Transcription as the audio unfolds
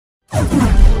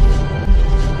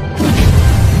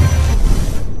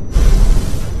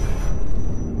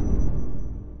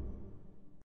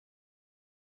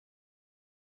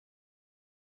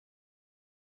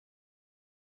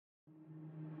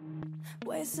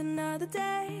It's another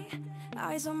day,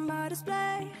 eyes on my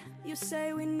display. You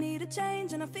say we need a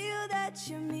change, and I feel that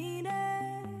you mean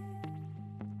it.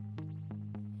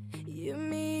 You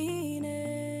mean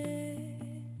it.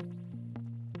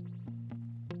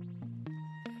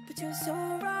 But you're so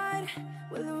right,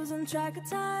 we're losing track of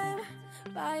time,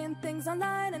 buying things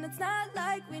online, and it's not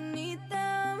like we need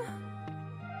them.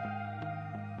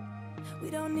 We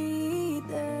don't need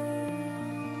them.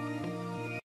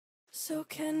 So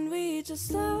can we just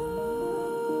slow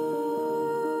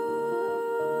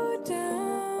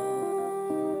down?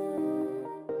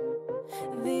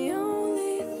 The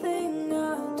only thing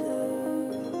I'll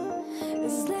do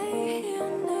is lay here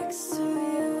next to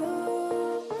you.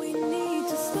 We need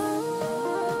to slow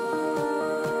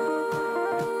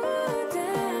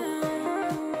down.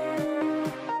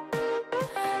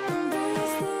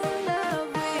 Embrace the love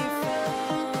we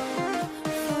found.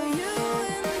 For you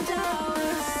and I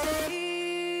were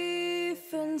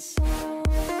safe and sound.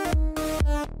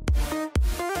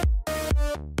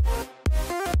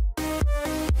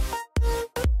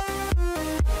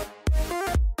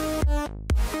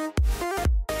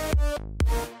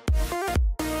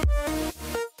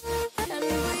 And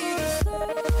we just slow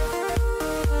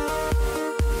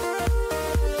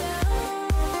down.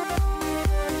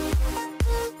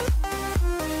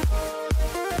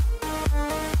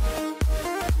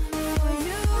 For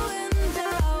you and I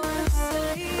were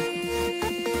safe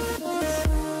and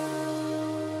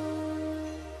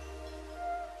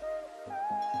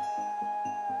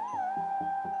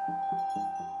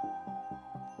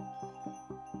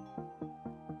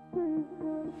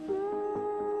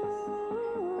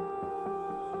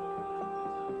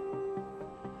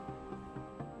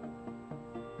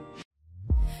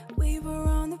we were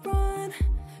on the run,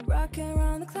 rocking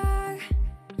around the clock.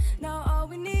 Now all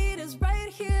we need is right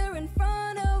here in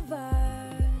front of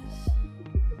us.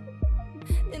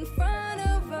 In front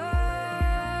of us.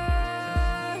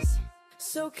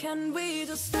 So can we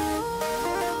just slow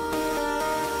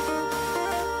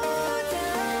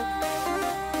down?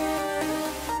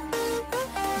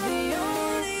 The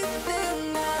only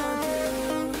thing I'll do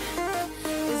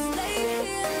is lay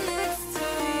here next to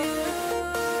you.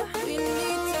 We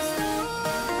need to slow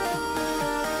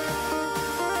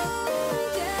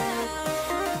down.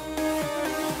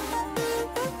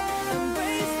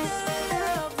 Embrace the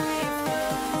love we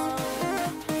found.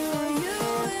 For you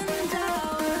and I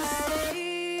were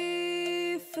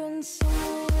safe and sound.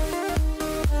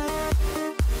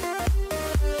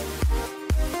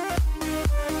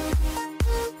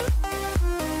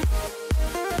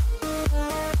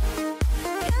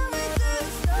 Can we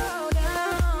just slow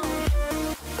down?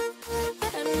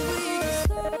 And we just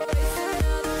slow waste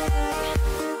another day.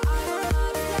 I don't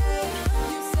wanna stay.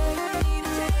 You say we need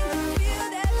a change, and I feel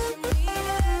that you mean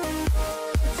it.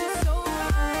 But you're so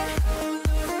right, we're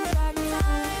losing track of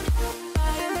time,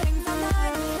 buying things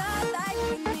online, it's not like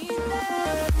we need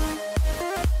them.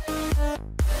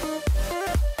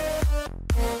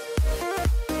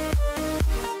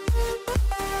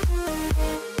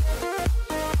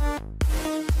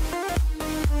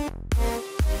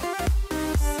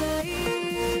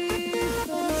 Safe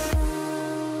and sound.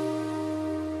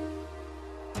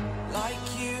 Like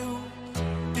you,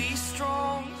 be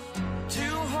strong to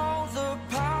hold the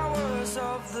powers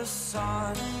of the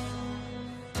sun.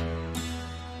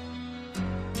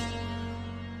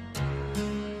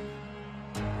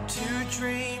 To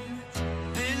dream,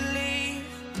 believe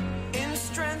in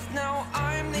strength. Now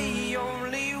I'm the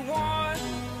only one,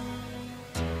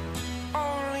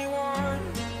 only one.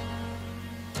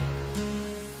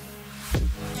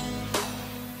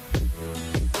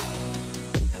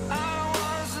 I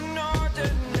was an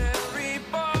ordinary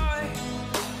boy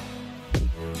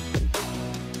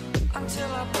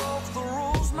until I broke the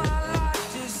rules. My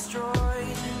life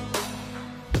destroyed,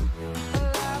 a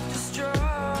life destroyed.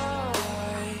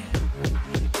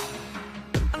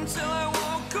 Until I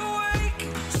woke awake,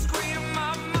 scream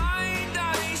my mind,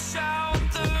 I shout,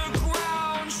 the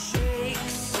ground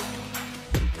shakes.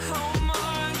 How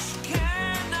much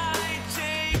can I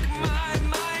take? My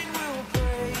mind will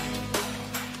break.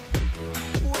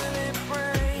 Will it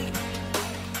break?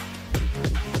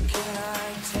 Can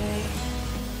I take?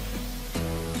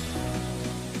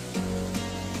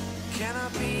 Can I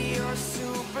be your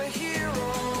superhero?